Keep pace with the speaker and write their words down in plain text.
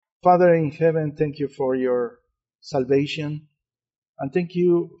Father in heaven, thank you for your salvation. And thank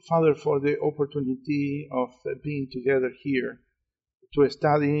you, Father, for the opportunity of being together here to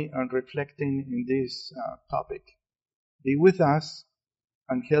study and reflecting in this topic. Be with us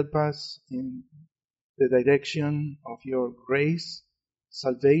and help us in the direction of your grace,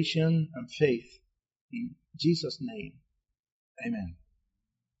 salvation, and faith. In Jesus' name, amen.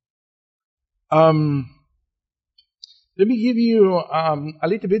 Let me give you a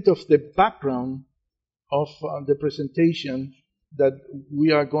little bit of the background of the presentation that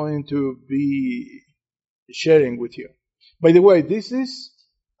we are going to be sharing with you. By the way, this is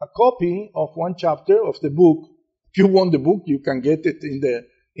a copy of one chapter of the book. If you want the book, you can get it in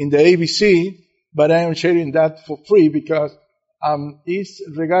the ABC, but I am sharing that for free because it's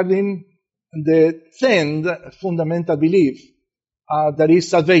regarding the 10th fundamental belief that is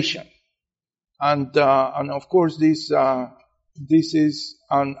salvation. And of course, this is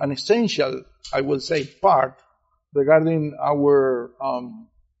an essential, I will say, part regarding our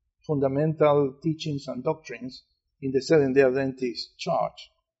fundamental teachings and doctrines in the Seventh-day Adventist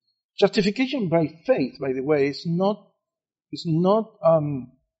Church. Justification by faith, by the way, is not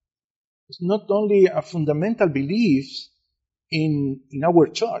only a fundamental belief in our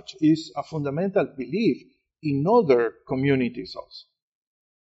church; it's a fundamental belief in other communities also.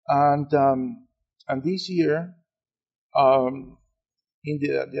 And this year, in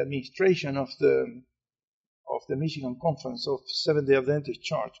the administration of the Michigan Conference of Seventh-day Adventist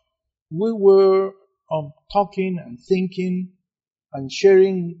Church, we were talking and thinking and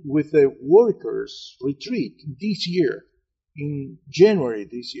sharing with the workers' retreat this year, in January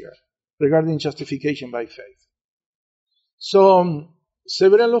this year, regarding justification by faith. So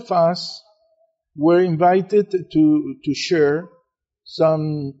several of us were invited to share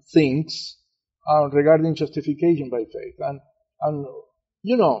some things regarding justification by faith. And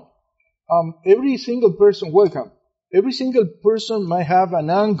you know, every single person, welcome. Every single person might have an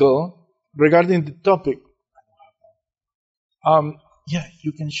angle regarding the topic. Yeah,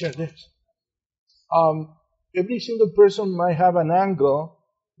 you can share this. Every single person might have an angle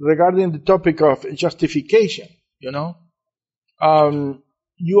regarding the topic of justification, you know. I'm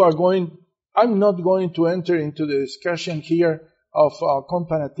not going to enter into the discussion here of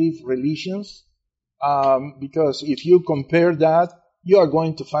comparative religions, because if you compare that, you are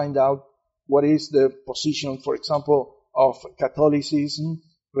going to find out what is the position, for example, of Catholicism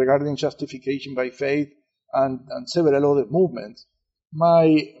regarding justification by faith and several other movements.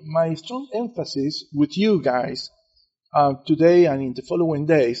 My strong emphasis with you guys today and in the following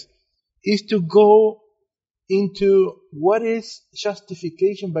days is to go into what is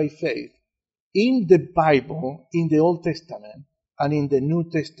justification by faith in the Bible, in the Old Testament, and in the New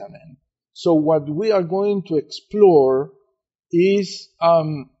Testament. So what we are going to explore is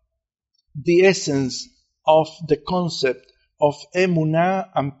the essence of the concept of emunah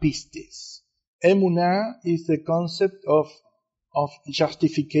and pistis. Emunah is the concept of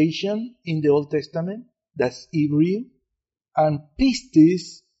justification in the Old Testament, that's Hebrew, and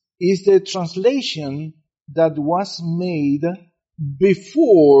pistis is the translation that was made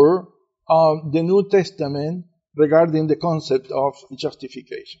before the New Testament regarding the concept of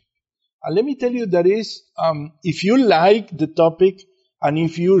justification. And let me tell you that is, if you like the topic and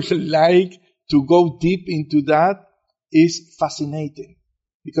if you like to go deep into that, is fascinating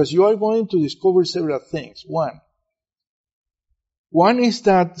because you are going to discover several things. One is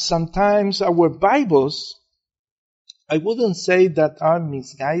that sometimes our Bibles, I wouldn't say that are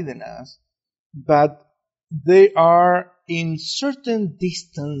misguiding us, but they are in certain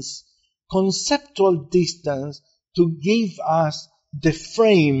distance, conceptual distance, to give us the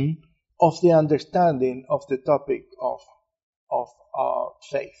frame of the understanding of the topic of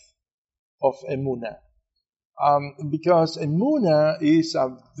faith, of emunah. Because emunah is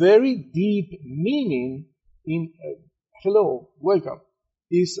a very deep meaning in, hello, welcome,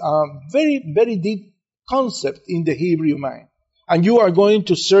 is a very, very deep concept in the Hebrew mind. And you are going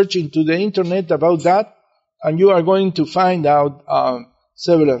to search into the internet about that, and you are going to find out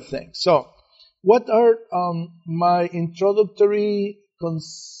several things. So, what are my introductory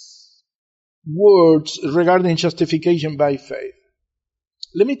words regarding justification by faith?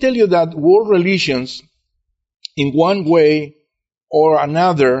 Let me tell you that world religions, in one way or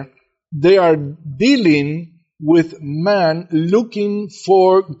another, they are dealing with man looking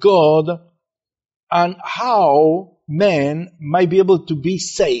for God and how man might be able to be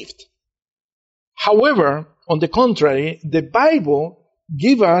saved. However, on the contrary, the Bible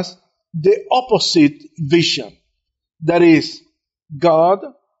gives us the opposite vision. That is, God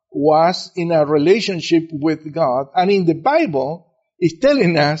was in a relationship with God. And in the Bible, is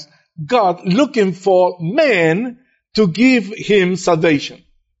telling us God looking for man to give him salvation.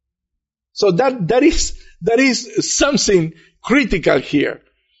 So that is something critical here.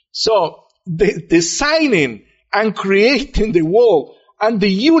 So the designing and creating the world and the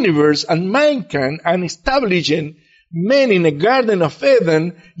universe and mankind and establishing man in the Garden of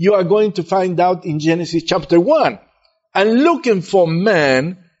Eden, you are going to find out in Genesis chapter 1. And looking for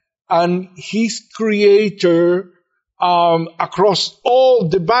man and his creator across all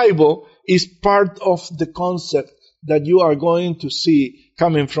the Bible is part of the concept that you are going to see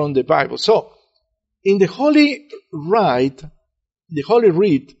coming from the Bible. So, in the Holy Rite, the Holy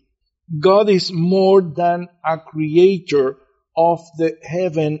Rite, God is more than a creator of the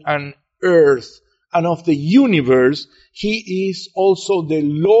heaven and earth and of the universe. He is also the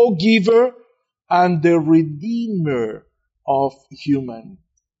lawgiver and the redeemer of human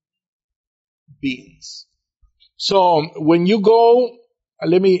beings. So when you go,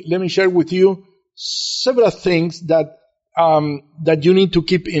 let me share with you several things that you need to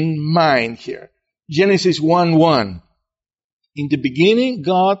keep in mind here. Genesis 1:1. In the beginning,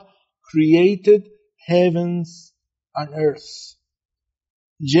 God created heavens and earth.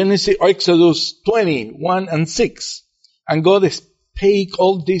 Exodus 20:1-6. And God spake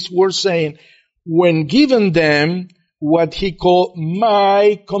all these words, saying, when given them what he called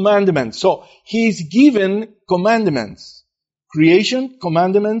my commandments. So he's given commandments. Creation,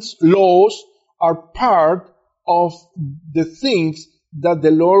 commandments, laws are part of the things that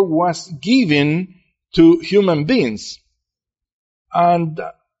the Lord was giving to human beings. And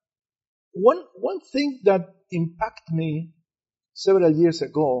one thing that impacted me several years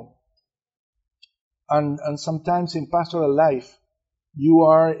ago, and sometimes in pastoral life, you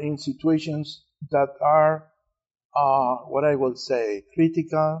are in situations that are, what I will say,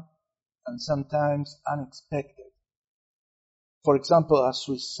 critical and sometimes unexpected. For example, a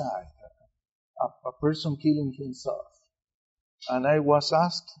suicide, a person killing himself. And I was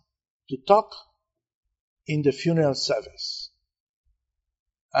asked to talk in the funeral service.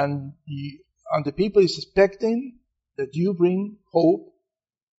 And the people is expecting that you bring hope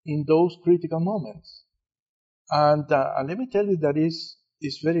in those critical moments. And let me tell you that is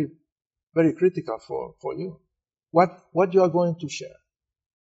very, very critical for you. What you are going to share,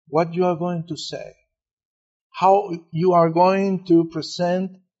 what you are going to say, how you are going to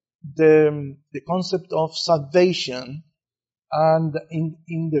present the concept of salvation and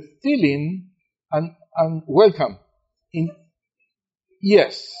in the feeling and welcome.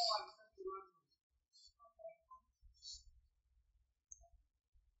 Yes.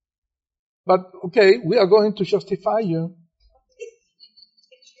 But okay, we are going to justify you.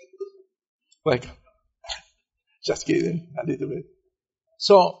 Welcome. Just kidding, a little bit.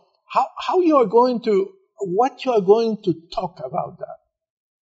 So, how you are going to, what you are going to talk about that?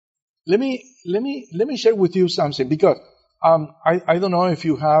 Let me share with you something, because I don't know if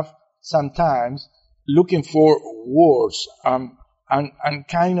you have sometimes looking for words and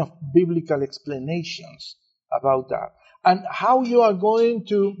kind of biblical explanations about that, and how you are going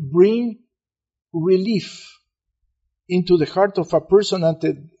to bring relief into the heart of a person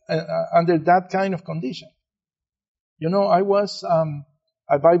under that kind of condition. You know, I was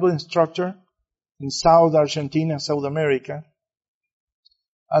a Bible instructor in South Argentina, South America,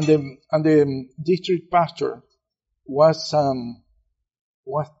 and the district pastor was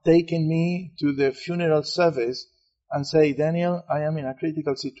taking me to the funeral service and say, Daniel, I am in a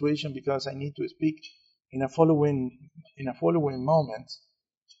critical situation because I need to speak in a following moment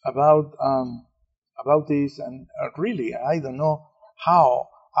about this, and really I don't know how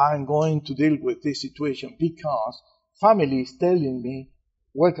I'm going to deal with this situation, because family is telling me,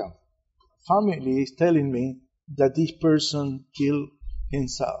 welcome, family is telling me that this person killed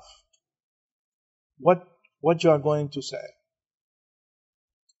himself. What you are going to say?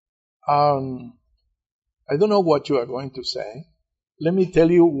 I don't know what you are going to say. Let me tell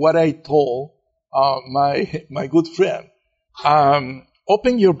you what I told my good friend.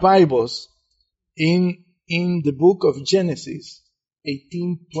 Open your Bibles in the book of Genesis,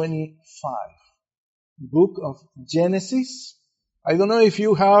 18:25. Book of Genesis. I don't know if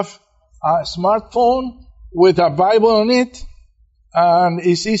you have a smartphone with a Bible on it, and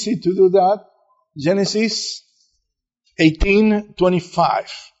it's easy to do that. Genesis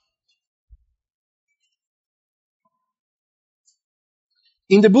 18:25.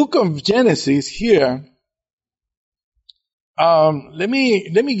 In the book of Genesis here, let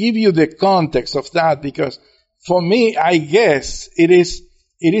me give you the context of that, because for me, I guess it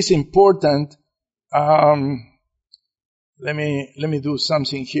is important. Let me do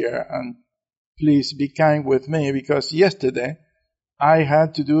something here, and please be kind with me, because yesterday I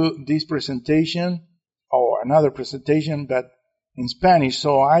had to do this presentation or another presentation, but in Spanish.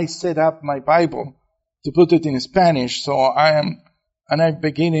 So I set up my Bible to put it in Spanish. So I'm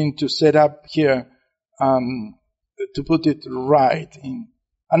beginning to set up here, to put it right in.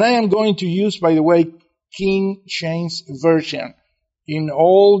 And I am going to use, by the way, King James Version in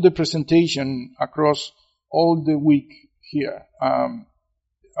all the presentation across all the week here.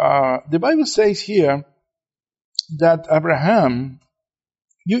 The Bible says here that Abraham,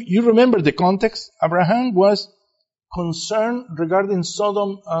 you remember the context? Abraham was concerned regarding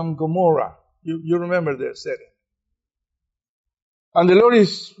Sodom and Gomorrah. You remember the setting. And the Lord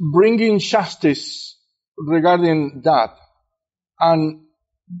is bringing justice regarding that. And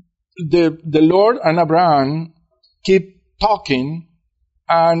the Lord and Abraham keep talking,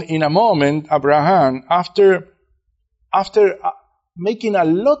 and in a moment, Abraham, after making a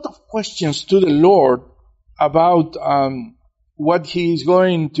lot of questions to the Lord about what he is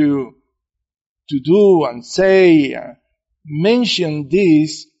going to do and say, mentioned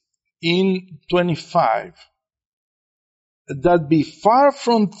this in 25. That be far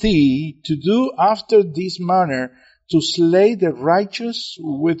from thee to do after this manner, to slay the righteous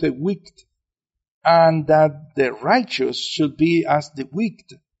with the wicked, and that the righteous should be as the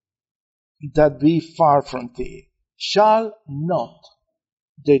wicked, that be far from thee. Shall not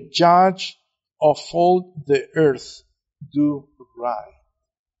the judge of all the earth do right?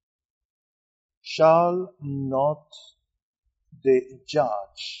 Shall not the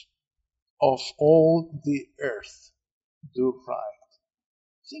judge of all the earth do right?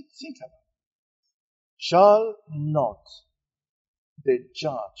 Think about it. Shall not the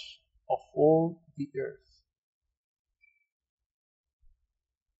judge of all the earth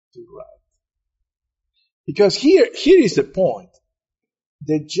do right? Because here is the point.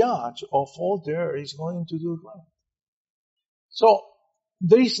 The judge of all the earth is going to do right. So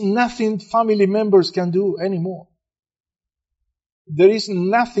there is nothing family members can do anymore. There is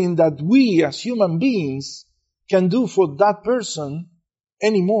nothing that we as human beings can do for that person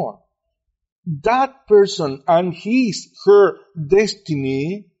anymore. That person and her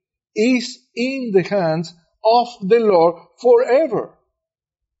destiny is in the hands of the Lord forever.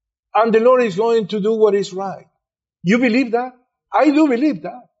 And the Lord is going to do what is right. You believe that? I do believe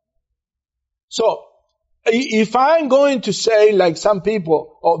that. So, if I'm going to say like some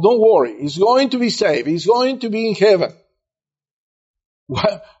people, oh, don't worry, he's going to be saved, he's going to be in heaven.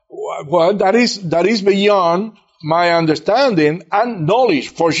 Well, that is beyond my understanding and knowledge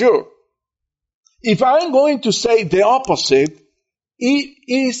for sure. If I'm going to say the opposite, it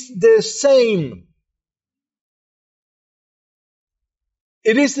is the same.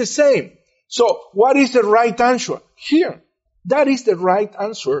 It is the same. So, what is the right answer? Here. That is the right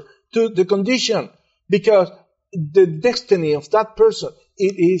answer to the condition. Because the destiny of that person,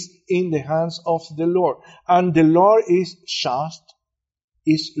 it is in the hands of the Lord. And the Lord is just,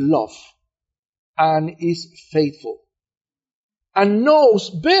 is love, and is faithful. And knows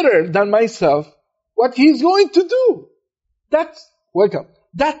better than myself what he's going to do. That's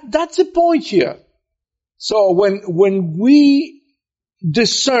the point here. So when we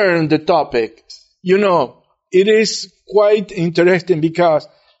discern the topic, it is quite interesting because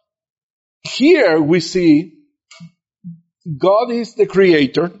here we see God is the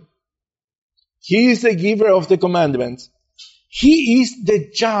creator. He is the giver of the commandments. He is the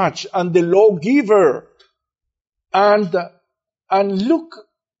judge and the lawgiver. And look,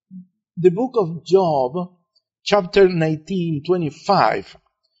 the book of Job, chapter 19:25.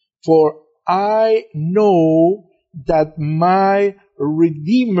 For I know that my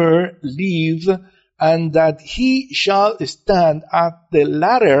Redeemer lives, and that he shall stand at the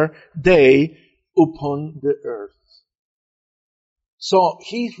latter day upon the earth. So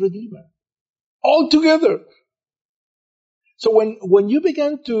he is Redeemer. All together. So when you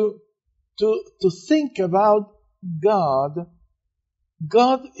begin to think about God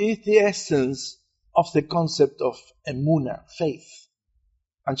is the essence of the concept of emunah, faith.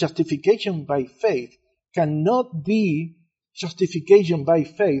 And justification by faith cannot be justification by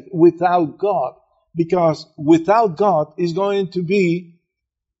faith without God. Because without God is going to be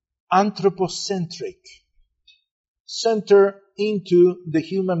anthropocentric. Center into the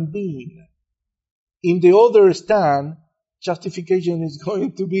human being. In the other stand, justification is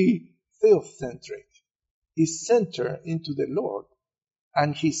going to be theocentric. Is centered into the Lord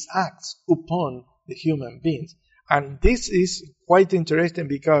and his acts upon the human beings. And this is quite interesting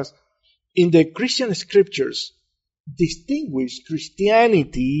because in the Christian scriptures distinguish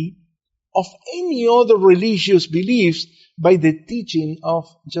Christianity of any other religious beliefs by the teaching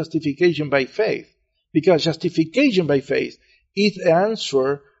of justification by faith. Because justification by faith is the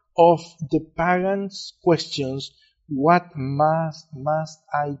answer of the pagans' questions, what must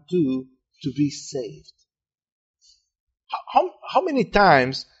I do to be saved? How many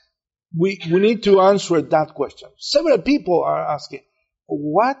times we need to answer that question? Several people are asking,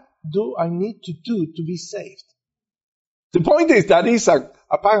 what do I need to do to be saved? The point is that is a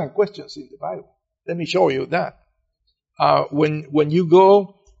pagan question in the Bible. Let me show you that. When you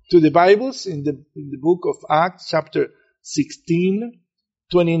go to the Bibles in the book of Acts, chapter 16,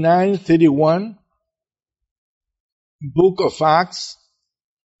 29, 31, book of Acts,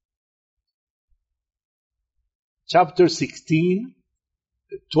 chapter 16,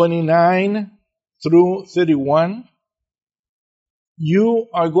 29 through 31, you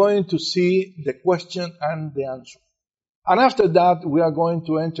are going to see the question and the answer. And after that, we are going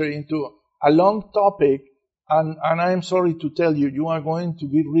to enter into a long topic, and I'm sorry to tell you, you are going to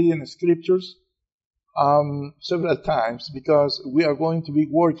be reading scriptures several times, because we are going to be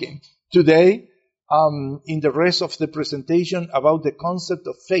working today in the rest of the presentation about the concept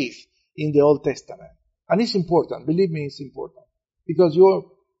of faith in the Old Testament. And it's important, believe me, it's important. Because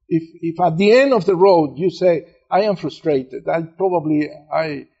if at the end of the road you say, I am frustrated, I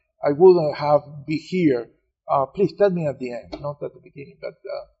wouldn't have been here, please tell me at the end, not at the beginning, but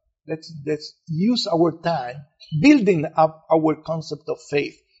let's use our time building up our concept of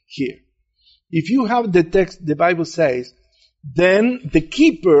faith here. If you have the text, the Bible says, then the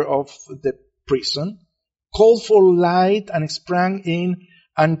keeper of the prison called for light and sprang in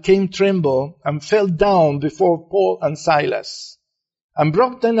and came tremble and fell down before Paul and Silas and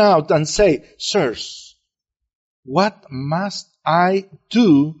brought them out and said, Sirs, what must I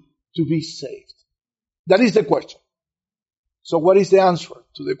do to be saved? That is the question. So what is the answer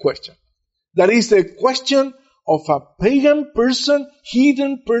to the question? That is the question of a pagan person,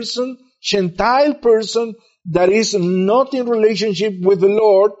 heathen person, Gentile person that is not in relationship with the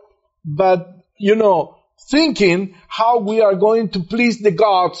Lord, but, thinking how we are going to please the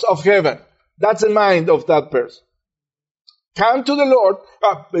gods of heaven. That's the mind of that person. Come to the Lord,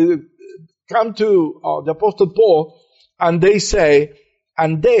 come to the Apostle Paul, and they say,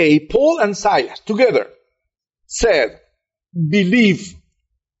 and they, Paul and Silas, together, said, believe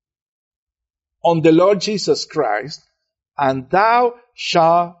on the Lord Jesus Christ, and thou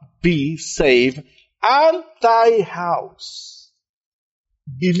shalt be saved, and thy house.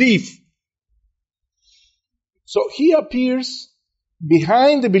 Believe. So he appears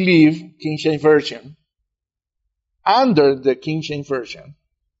behind the belief, King James Version, under the King James Version,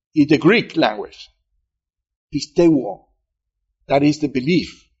 in the Greek language, pisteuo, that is the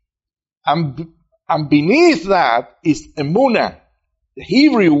belief. And beneath that is emunah, the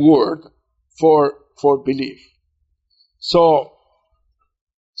Hebrew word for belief. So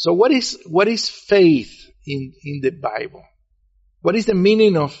what is faith in the Bible? What is the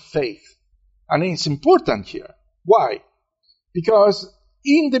meaning of faith? And it's important here. Why? Because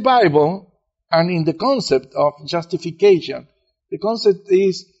in the Bible and in the concept of justification, the concept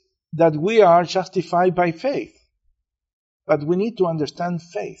is that we are justified by faith. But we need to understand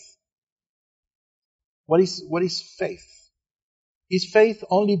faith. What is faith? Is faith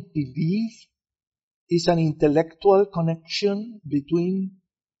only belief? Is an intellectual connection between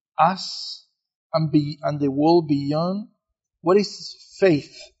us and the world beyond? What is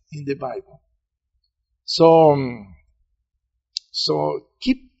faith in the Bible? So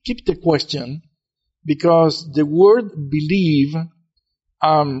keep the question, because the word believe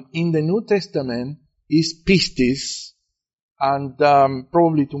in the New Testament is pistis, and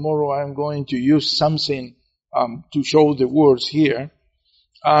probably tomorrow I'm going to use something to show the words here.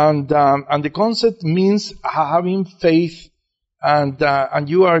 And the concept means having faith, and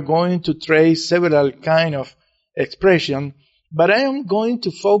you are going to trace several kind of expression, but I am going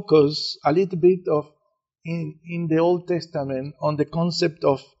to focus a little bit of in the Old Testament on the concept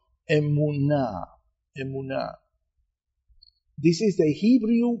of emunah. Emunah. This is the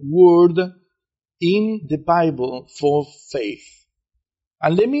Hebrew word in the Bible for faith.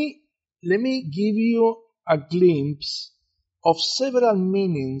 And let me give you a glimpse of several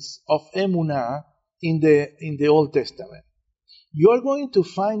meanings of emunah in the Old Testament. You are going to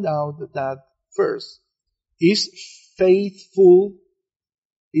find out that first is faithful,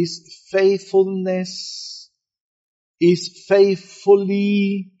 is faithfulness, is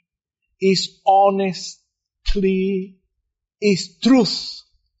faithfully, is honestly, is truth,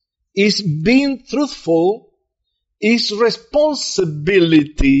 is being truthful, is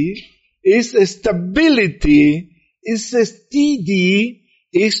responsibility, is stability, is steady,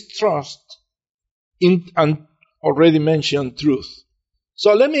 is trust, and already mentioned truth.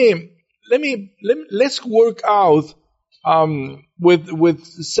 So let's work out with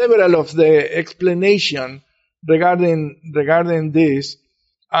several of the explanation regarding this,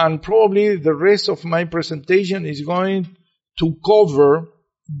 and probably the rest of my presentation is going to cover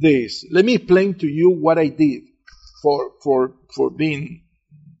this. Let me explain to you what I did for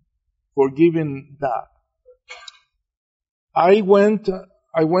giving that. I went to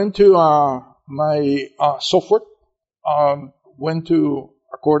my software, went to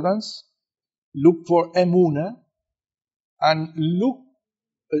Accordance, look for Emuna, and look.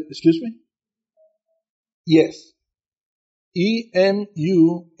 Excuse me. Yes, Emunah,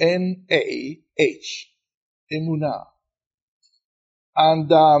 Emuna,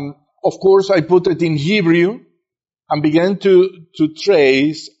 and of course I put it in Hebrew and began to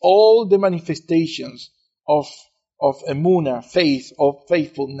trace all the manifestations of Emunah, faith, of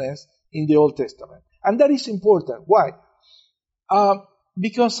faithfulness in the Old Testament. And that is important. Why?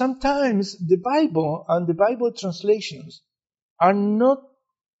 Because sometimes the Bible and the Bible translations are not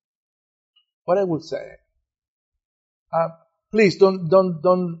what I would say. Please don't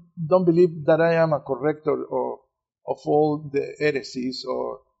believe that I am a corrector of all the heresies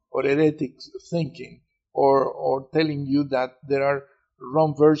or heretic thinking or telling you that there are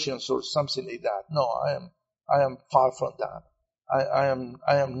wrong versions or something like that. No, I am far from that. I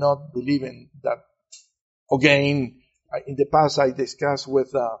am not believing that. Again, in the past I discussed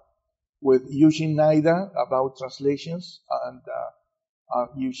with Eugene Naida about translations, and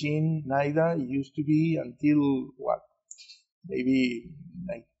Eugene Naida used to be until maybe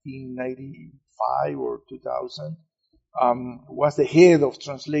 1995 or 2000, was the head of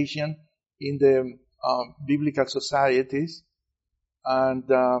translation in the biblical societies, and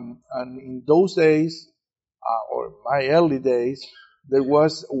in those days, or my early days, there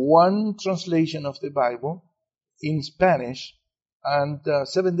was one translation of the Bible in Spanish, and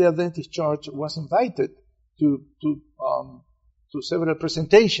Seventh-day Adventist Church was invited to several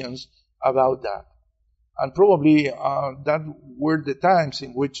presentations about that. And probably that were the times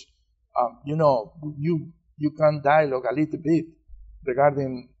in which you can dialogue a little bit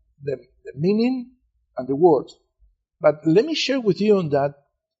regarding the meaning and the words. But let me share with you that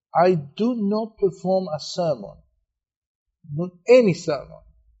I do not perform a sermon, not any sermon,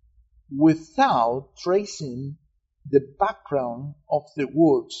 without tracing the background of the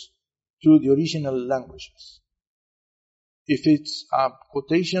words to the original languages. If it's a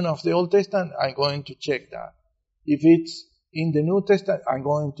quotation of the Old Testament, I'm going to check that. If it's in the New Testament, I'm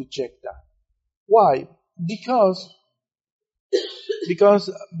going to check that. Why? Because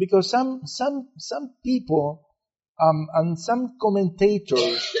some people and some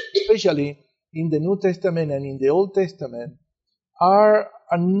commentators, especially in the New Testament and in the Old Testament, are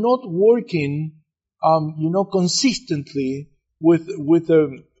not working, consistently with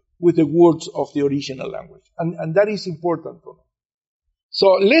the words of the original language, and that is important for me.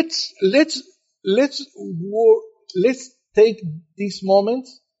 So let's take this moment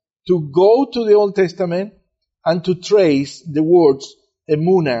to go to the Old Testament and to trace the words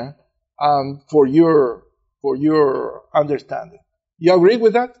Emunah for your understanding. You agree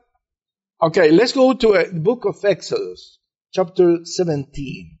with that? Okay, let's go to the book of Exodus, chapter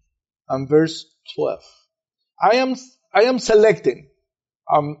 17 and verse 12. I am selecting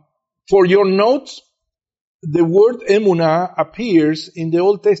for your notes. The word Emunah appears in the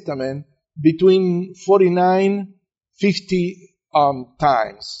Old Testament between 49, 50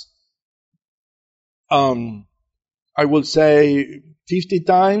 times. I will say 50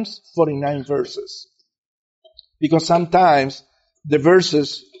 times, 49 verses. Because sometimes the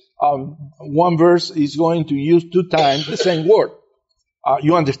verses, one verse is going to use 2 times the same word.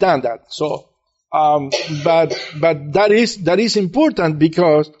 You understand that. So, but that is important,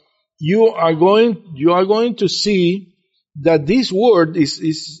 because you are going to see that this word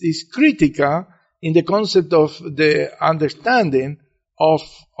is critical in the concept of the understanding of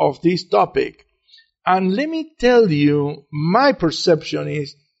this topic. And let me tell you, my perception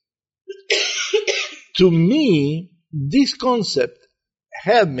is, to me, this concept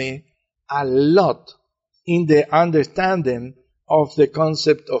helped me a lot in the understanding of the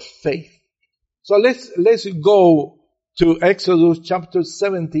concept of faith. So let's go to Exodus chapter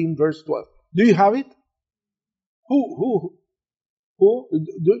 17 verse 12. Do you have it? Who?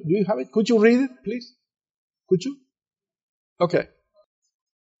 Do you have it? Could you read it, please? Could you? Okay.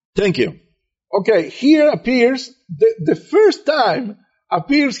 Thank you. Okay, here appears, the first time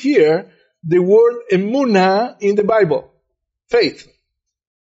appears here the word Emunah in the Bible. Faith.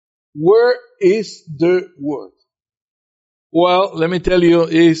 Where is the word? Well, let me tell you,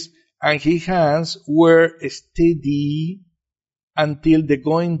 and his hands were steady until the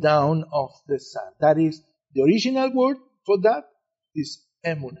going down of the sun. That is the original word for that is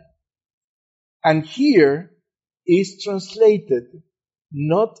emunah. And here is translated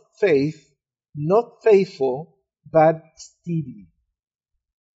not faith, not faithful, but steady.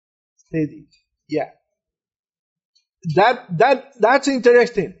 Steady. Yeah. That's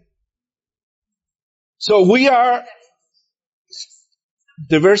interesting. So we are,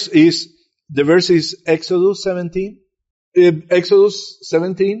 the verse is Exodus 17, Exodus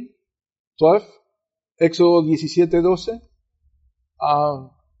 17, 12, Éxodo 17,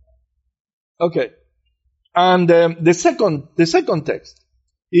 12. Okay. And the second text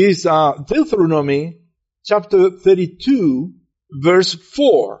is Deuteronomy chapter 32, verse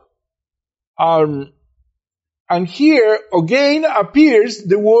 4. And here again appears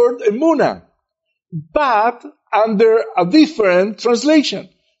the word emunah, but under a different translation.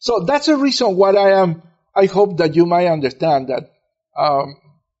 So that's the reason why I hope that you might understand that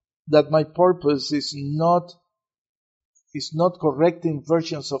my purpose is not correcting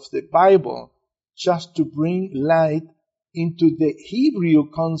versions of the Bible, just to bring light into the Hebrew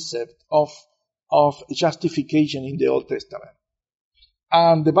concept of justification in the Old Testament.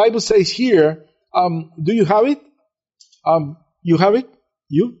 And the Bible says here, do you have it? You have it?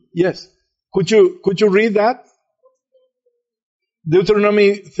 You? Yes. Could you read that?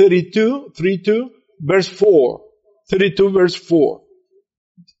 Deuteronomy 32, verse 4. 32, verse 4.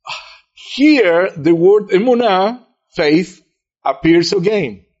 Here, the word emunah, faith, appears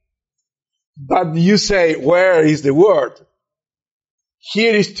again. But you say, where is the word?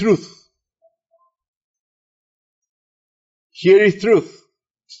 Here is truth. Here is truth.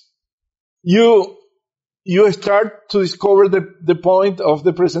 You start to discover the point of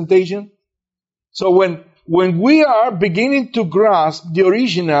the presentation. So when we are beginning to grasp the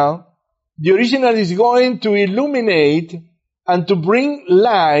original is going to illuminate and to bring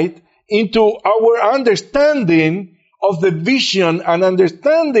light into our understanding of the vision and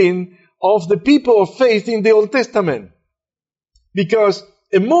understanding of the people of faith in the Old Testament. Because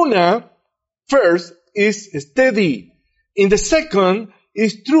emunah, first, is steady. In the second,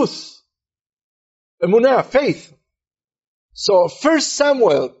 is truth. Emunah, faith. So 1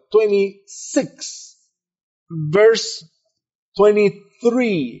 Samuel 26, verse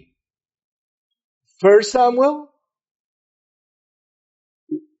 23. 1 Samuel,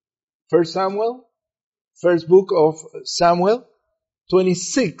 first book of Samuel,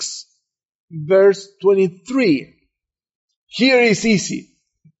 26, verse 23. Here is easy.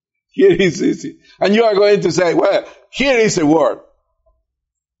 Here is easy. And you are going to say, well, here is the word.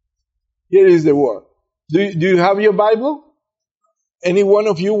 Here is the word. Do you have your Bible? Any one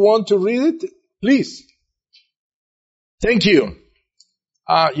of you want to read it? Please. Thank you.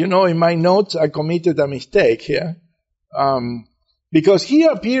 In my notes, I committed a mistake here. Because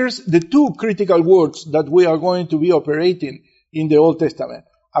here appears the two critical words that we are going to be operating in the Old Testament.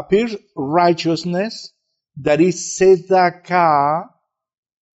 Appears righteousness, that is tzedakah,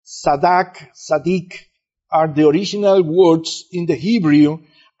 sadik are the original words in the Hebrew,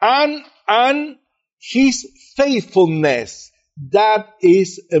 and his faithfulness, that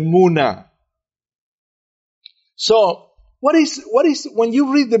is emunah. So, what is, when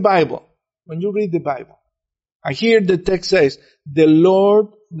you read the Bible, and here the text says, the Lord,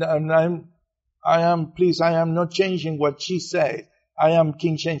 I am not changing what she said. I am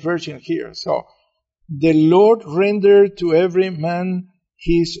King James Version here. So, the Lord rendered to every man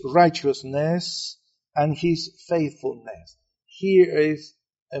his righteousness and his faithfulness. Here is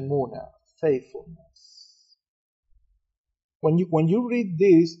emunah, faithfulness. When you read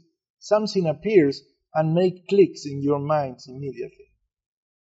this, something appears and make clicks in your minds immediately.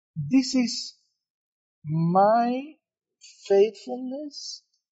 This is my faithfulness?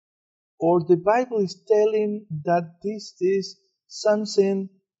 Or the Bible is telling that this is something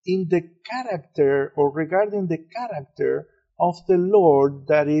in the character or regarding the character of the Lord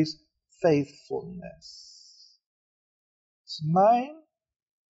that is faithfulness. It's mine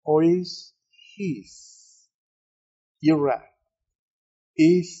or is His? You're right.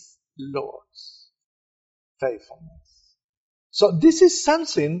 Is Lord's faithfulness. So this is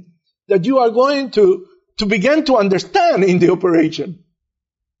something that you are going to begin to understand in the operation.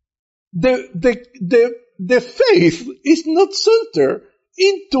 The faith is not centered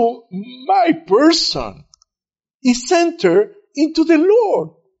into my person. It's centered into the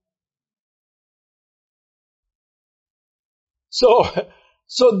Lord. So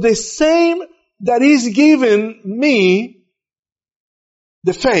the same that is given me,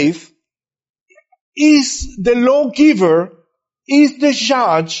 the faith, is the lawgiver, is the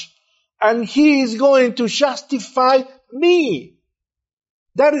judge, and He is going to justify me.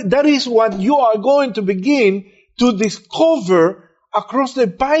 That is what you are going to begin to discover across the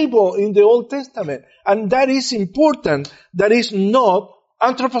Bible in the Old Testament. And that is important. That is not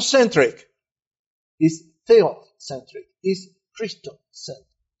anthropocentric. It's theocentric. It's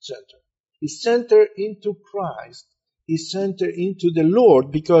Christocentric. It's centered into Christ. It's centered into the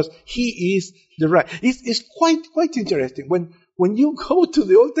Lord because He is the right. It's quite interesting. When you go to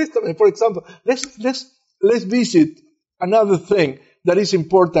the Old Testament, for example, let's visit another thing that is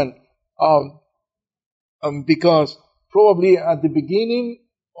important, because probably at the beginning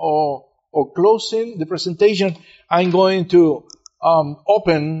or closing the presentation, I'm going to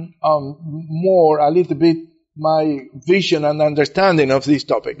open more a little bit my vision and understanding of this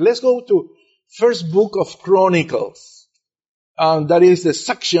topic. Let's go to first book of Chronicles. That is the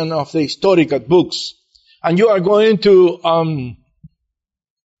section of the historical books. And you are going to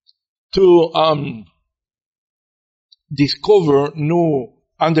discover new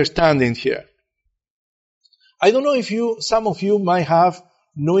understanding here. I don't know if some of you might have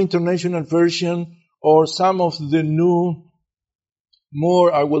New International Version or some of the new,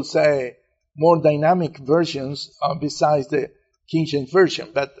 more dynamic versions besides the King James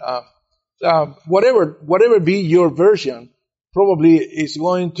Version. But whatever be your version, probably is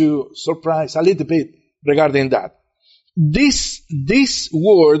going to surprise a little bit regarding that. This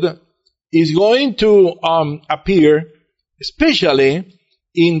word is going to appear especially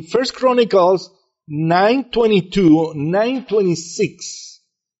in 1 Chronicles 9:22, 9:26,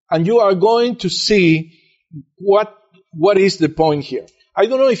 and you are going to see what is the point here. I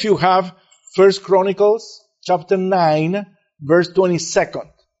don't know if you have 1 Chronicles chapter 9, verse 22.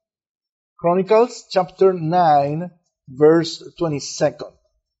 Chronicles chapter 9, verse 22.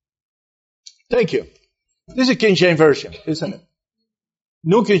 Thank you. This is King James Version, isn't it?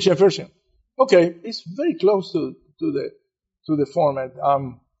 New King James Version. Okay, it's very close to the format.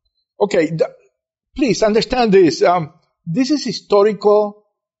 Please understand this. This is historical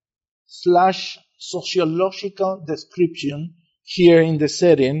 / sociological description here in the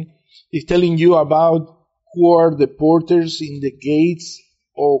setting. It's telling you about who are the porters in the gates,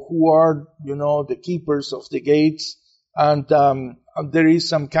 or who are, the keepers of the gates. And there is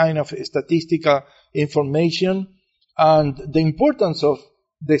some kind of statistical information and the importance of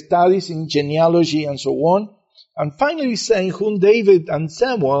the studies in genealogy and so on. And finally saying whom David and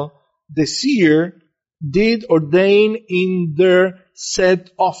Samuel, the seer, did ordain in their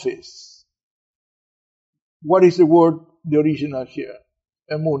set office. What is the word, the original here?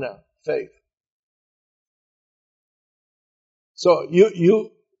 Emunah, faith. So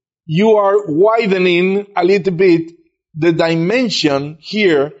you are widening a little bit the dimension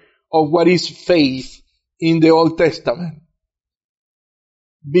here of what is faith in the Old Testament.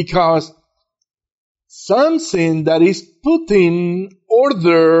 Because something that is put in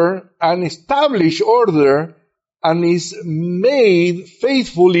order and established order and is made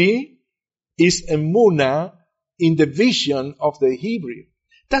faithfully is emunah in the vision of the Hebrew.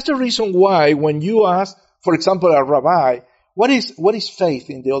 That's the reason why when you ask, for example, a rabbi, what is faith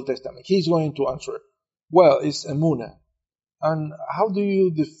in the Old Testament? He's going to answer, well, it's emunah. And how do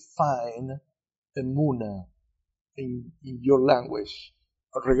you define emunah in your language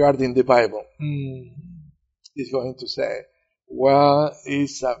regarding the Bible? He's going to say, well,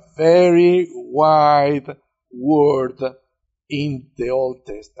 it's a very wide word in the Old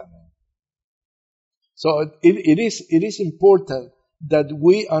Testament. So it is important that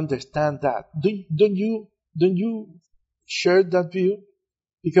we understand that. Don't you share that view?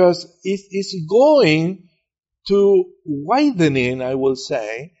 Because it's going to widening, I will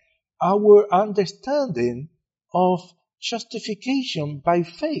say, our understanding of justification by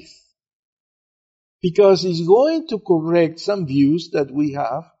faith. Because it's going to correct some views that we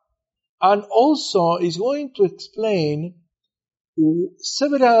have, and also is going to explain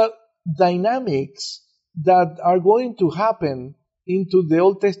several dynamics that are going to happen into the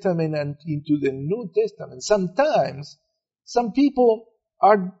Old Testament and into the New Testament. Sometimes, some people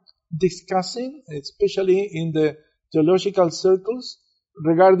are discussing, especially in the theological circles,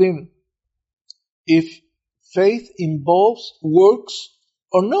 regarding if faith involves works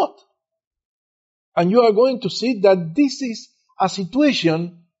or not. And you are going to see that this is a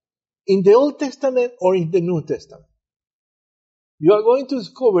situation in the Old Testament or in the New Testament. You are going to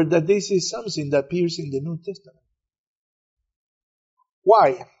discover that this is something that appears in the New Testament.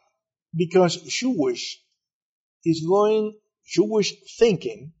 Why? Because Jewish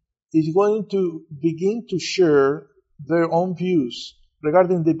thinking is going to begin to share their own views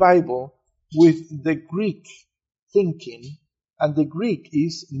regarding the Bible with the Greek thinking, and the Greek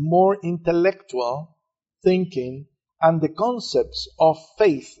is more intellectual thinking, and the concepts of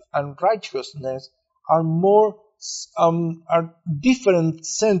faith and righteousness are more, are different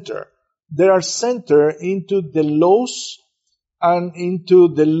center. They are centered into the laws and into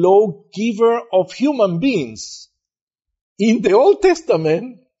the law giver of human beings. In the Old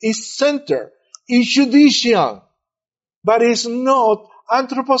Testament, is centered, is judicial, but it's not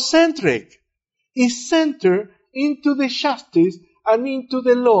anthropocentric. It's centered into the justice and into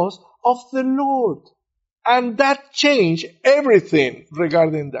the laws of the Lord. And that changed everything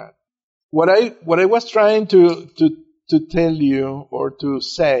regarding that. What I was trying to tell you or to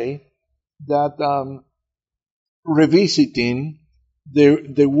say that revisiting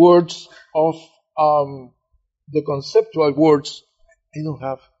the words of the conceptual words. I don't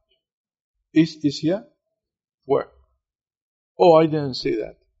have. Is here? Where? Oh, I didn't see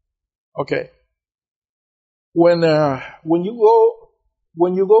that. Okay. When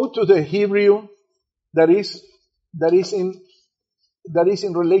you go to the Hebrew that is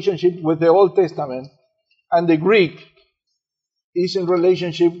in relationship with the Old Testament, and the Greek is in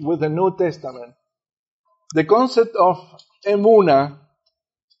relationship with the New Testament, the concept of emuna,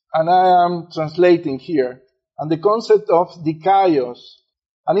 and I am translating here, and the concept of dikaios,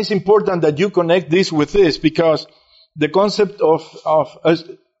 and it's important that you connect this with this, because the concept of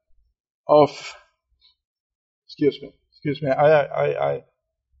excuse me, I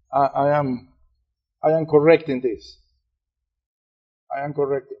am correcting this. I am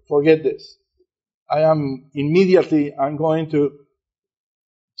correcting. Forget this. I'm going to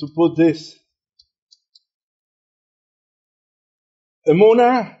put this.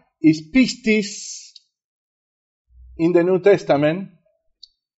 Emuna is pistis in the New Testament,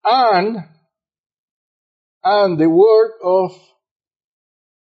 and the word of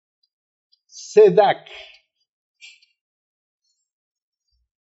sedak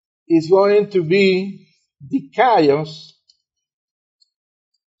is going to be dikaios.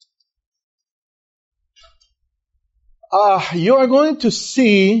 You are going to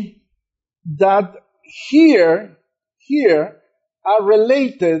see that here are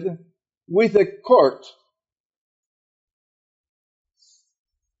related with a court.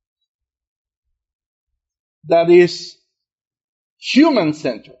 That is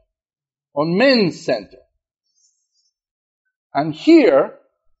human-centered, or man-centered. And here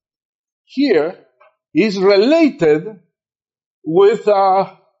is related with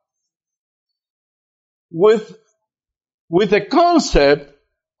a concept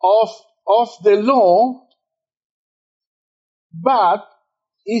of the law, but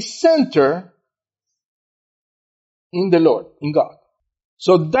is centered in the Lord, in God.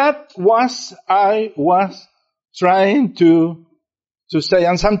 So that I was trying to say,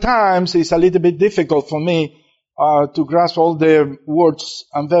 and sometimes it's a little bit difficult for me to grasp all the words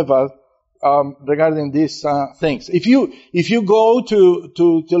and verbal regarding these things. If you go to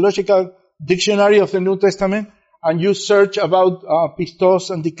Theological Dictionary of the New Testament and you search about pistos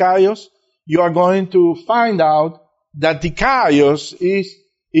and dikaios, you are going to find out that dikaios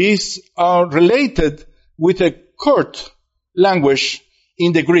is related with a court language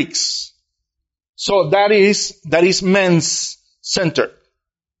in the Greeks. So that is men's center.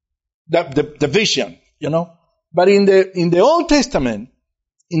 The vision, you know. But in the Old Testament,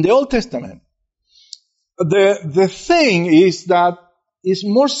 the thing is that is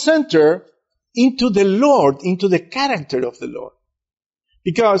more centered into the Lord, into the character of the Lord.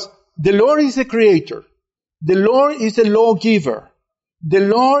 Because the Lord is the creator. The Lord is the lawgiver. The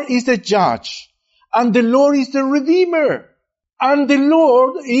Lord is the judge. And the Lord is the redeemer. And the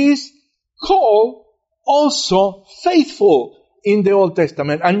Lord is called also faithful in the Old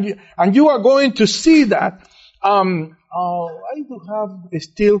Testament. And you are going to see that. I do have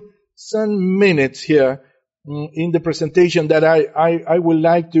still some minutes here in the presentation that I would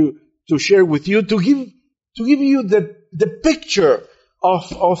like to share with you to give you the picture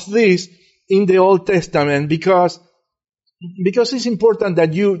of this in the Old Testament, because it's important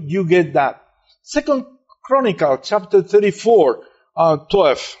that you get that. 2 Chronicles chapter 34,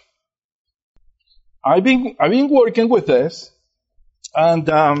 12. I've been working with this, and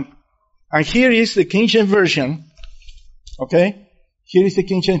here is the King James Version. Okay? Here is the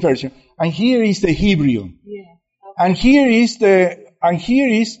King James Version. And here is the Hebrew. Yeah. Okay. And here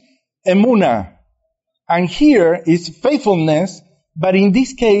is emuna. And here is faithfulness, but in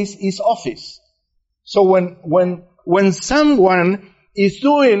this case is office. So when someone is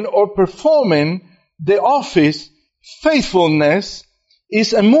doing or performing the office, faithfulness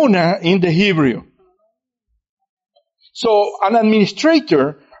is emuna in the Hebrew. So an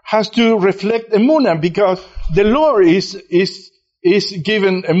administrator has to reflect emuna, because the Lord is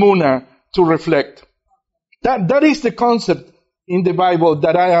given emuna to reflect. That is the concept in the Bible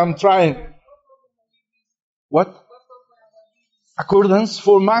that I am trying. What? Accordance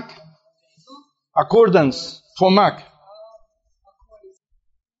for Mac? Accordance for Mac.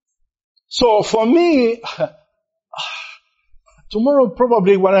 So for me, tomorrow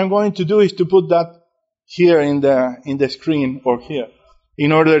probably what I'm going to do is to put that here in the screen or here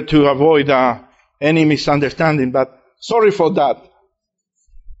in order to avoid any misunderstanding. But sorry for that.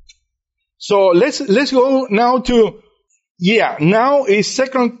 So let's go now to now is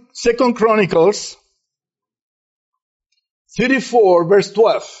Second Chronicles 34 verse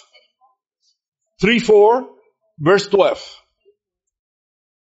 12. 34 verse 12.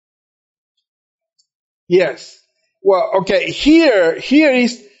 Yes. Well, okay. Here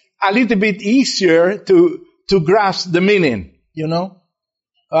is a little bit easier to grasp the meaning.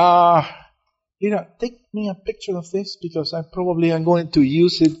 Take me a picture of this because I probably am going to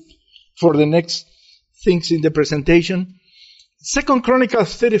use it for the next things in the presentation. Second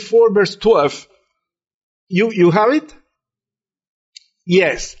Chronicles 34 verse 12. You have it?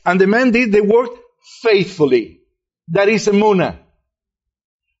 Yes. And the man did the work faithfully. That is emunah.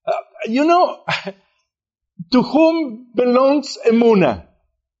 To whom belongs emunah?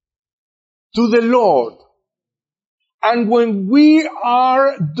 To the Lord. And when we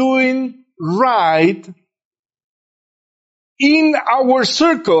are doing right in our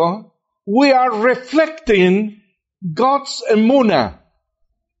circle, we are reflecting God's emunah.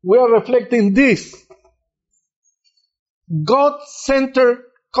 We are reflecting this God-centered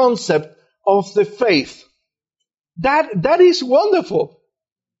concept of the faith. That is wonderful.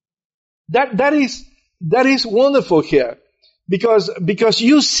 That is wonderful here, because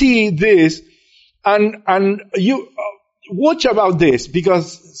you see this, and you watch about this,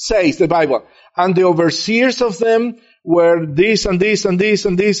 because says the Bible, and the overseers of them were this and this and this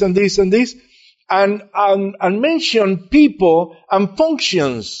and this and this and this, and mention people and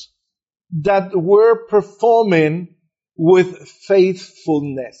functions that were performing with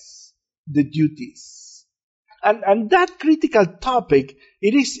faithfulness, the duties. And that critical topic,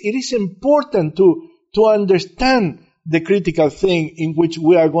 it is important to understand the critical thing in which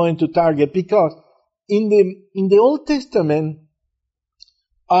we are going to target, because in the Old Testament,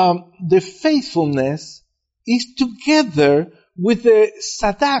 the faithfulness is together with the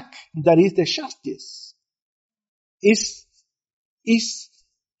sadak, that is the justice,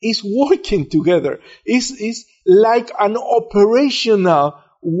 is working together. Is like an operational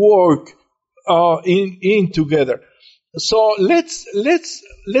work in together. So let's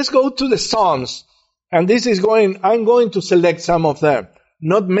go to the Psalms. And I'm going to select some of them.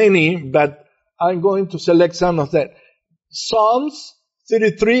 Not many, but I'm going to select some of them. Psalms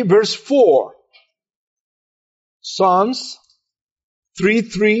 33 verse 4. Psalms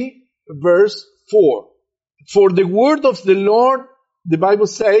 33 verse 4. For the word of the Lord, the Bible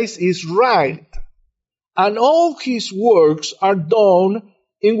says, is right. And all his works are done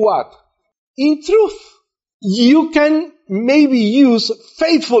in what? In truth. You can maybe use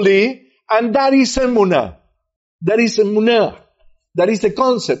faithfully, and that is emunah. That is emunah. That is the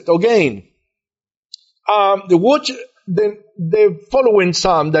concept. Again, the following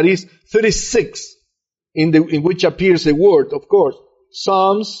psalm, that is 36, in which appears the word, of course.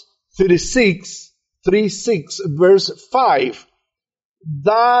 Psalms 36, verse 5.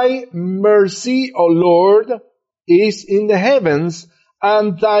 Thy mercy, O Lord, is in the heavens,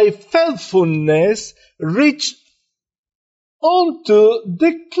 and thy faithfulness reach unto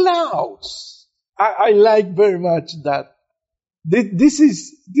the clouds. I like very much that. This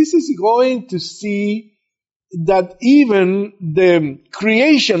is going to see that even the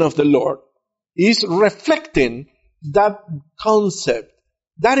creation of the Lord is reflecting that concept.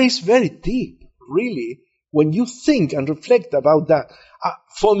 That is very deep, really, when you think and reflect about that.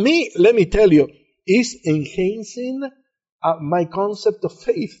 For me, let me tell you, is enhancing my concept of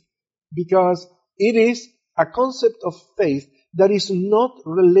faith, because it is a concept of faith that is not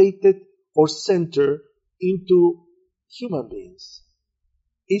related or centered into human beings.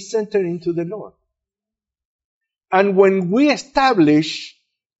 It's centered into the Lord. And when we establish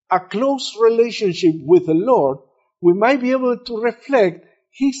a close relationship with the Lord, we might be able to reflect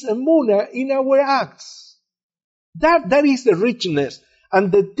His emunah in our acts. That is the richness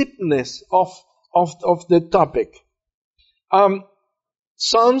and the deepness of the topic.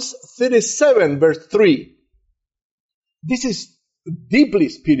 Psalms 37 verse 3. This is deeply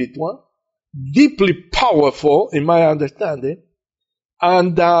spiritual, deeply powerful in my understanding,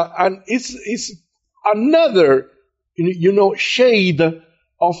 and it's another shade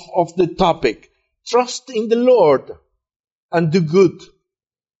of the topic. Trust in the Lord and do good.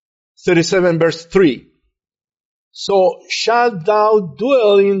 37 verse 3. So shalt thou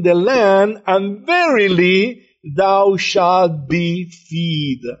dwell in the land, and verily thou shalt be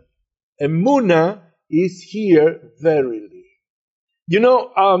fed. Emuna is here verily. You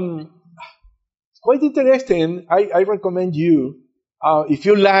know, it's quite interesting. I recommend you, if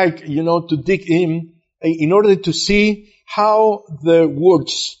you like, to dig in order to see how the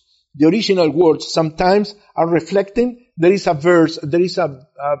words, the original words, sometimes are reflecting. There is a verse, there is a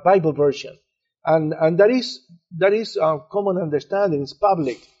Bible version, and that is common understanding. It's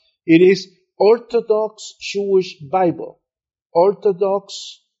public. It is Orthodox Jewish Bible.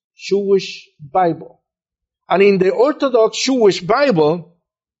 Orthodox Jewish Bible. And in the Orthodox Jewish Bible,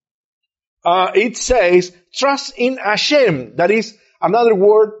 it says, trust in Hashem. That is another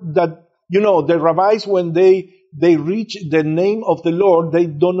word that, the rabbis, when they reach the name of the Lord, they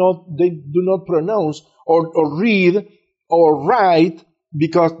do not pronounce or read or write,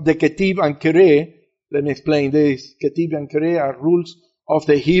 because the Ketib and Kere, let me explain this. Ketib and Kere are rules of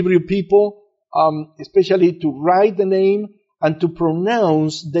the Hebrew people, especially to write the name and to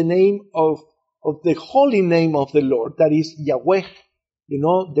pronounce the name of the holy name of the Lord. That is Yahweh,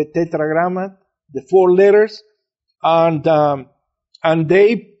 the tetragrammat, the 4 letters, and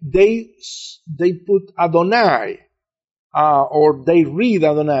they put Adonai, or they read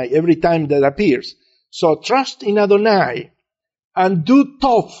Adonai every time that appears. So trust in Adonai and do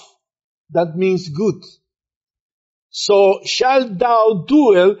tov. That means good. So shalt thou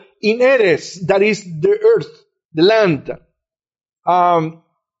dwell in Eres, that is the earth, the land.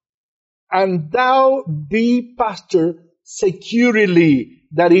 And thou be pastor securely,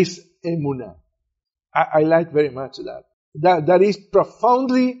 that is Emunah. I like very much that. That is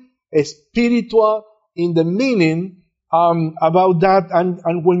profoundly spiritual in the meaning about that.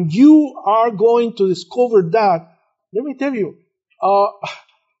 And when you are going to discover that, let me tell you, our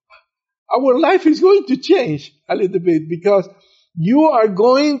life is going to change a little bit, because you are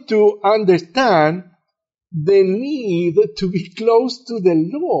going to understand the need to be close to the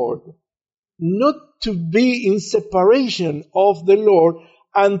Lord, not to be in separation of the Lord,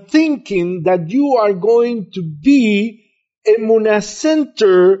 and thinking that you are going to be Emunah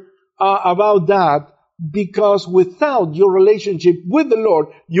center about that, because without your relationship with the Lord,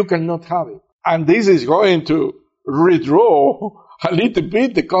 you cannot have it. And this is going to redraw a little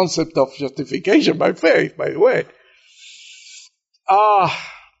bit the concept of justification by faith, by the way.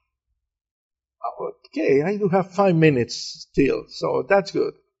 Okay, I do have 5 minutes still, so that's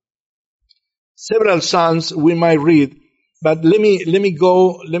good. Several Psalms we might read, but let me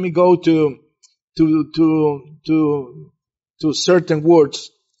go to certain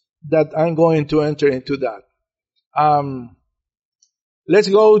words that I'm going to enter into that. Let's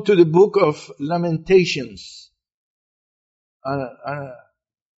go to the book of Lamentations.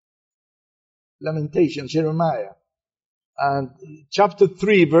 Lamentations, Jeremiah, and chapter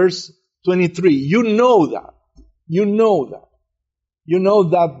 3, verse 23. You know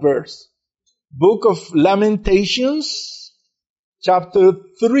that verse. Book of Lamentations, chapter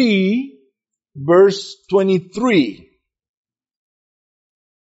 3, verse 23.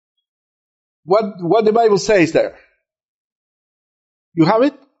 What the Bible says there? You have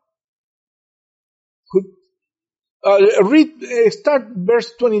it? Start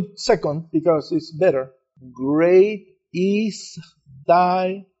verse 22nd, because it's better. Great is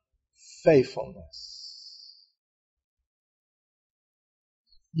thy faithfulness.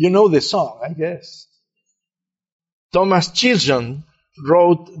 You know the song, I guess. Thomas Chilton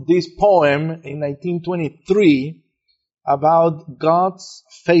wrote this poem in 1923 about God's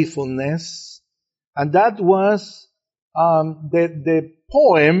faithfulness, and that was the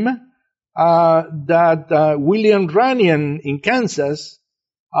poem that William Runyon in Kansas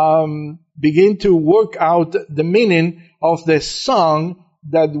began to work out the meaning of the song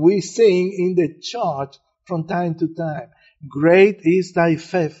that we sing in the church from time to time. Great is thy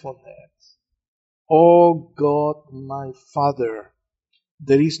faithfulness, O God my Father.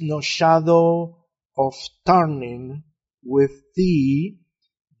 There is no shadow of turning with thee.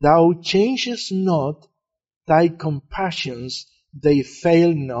 Thou changest not, thy compassions, they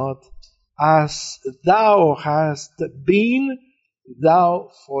fail not. As thou hast been, thou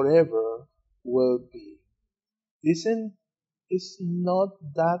forever will be. Is not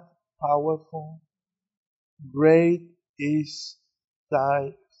that powerful? Great is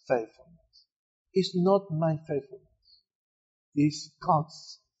thy faithfulness. It's not my faithfulness. It's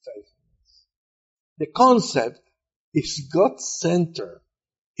God's faithfulness. The concept is God-centered.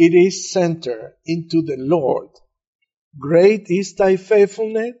 It is centered into the Lord. Great is thy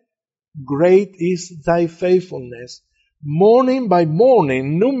faithfulness. Great is thy faithfulness. Morning by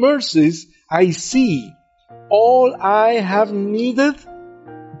morning, new mercies I see. All I have needed,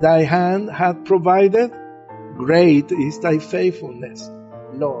 thy hand hath provided. Great is thy faithfulness,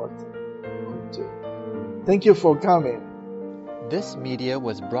 Lord, unto me. Thank you for coming. This media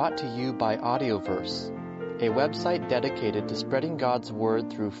was brought to you by Audioverse, a website dedicated to spreading God's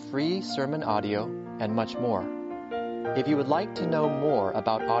Word through free sermon audio and much more. If you would like to know more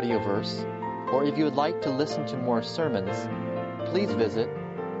about Audioverse, or if you would like to listen to more sermons, please visit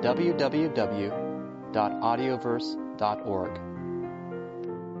www.audioverse.org.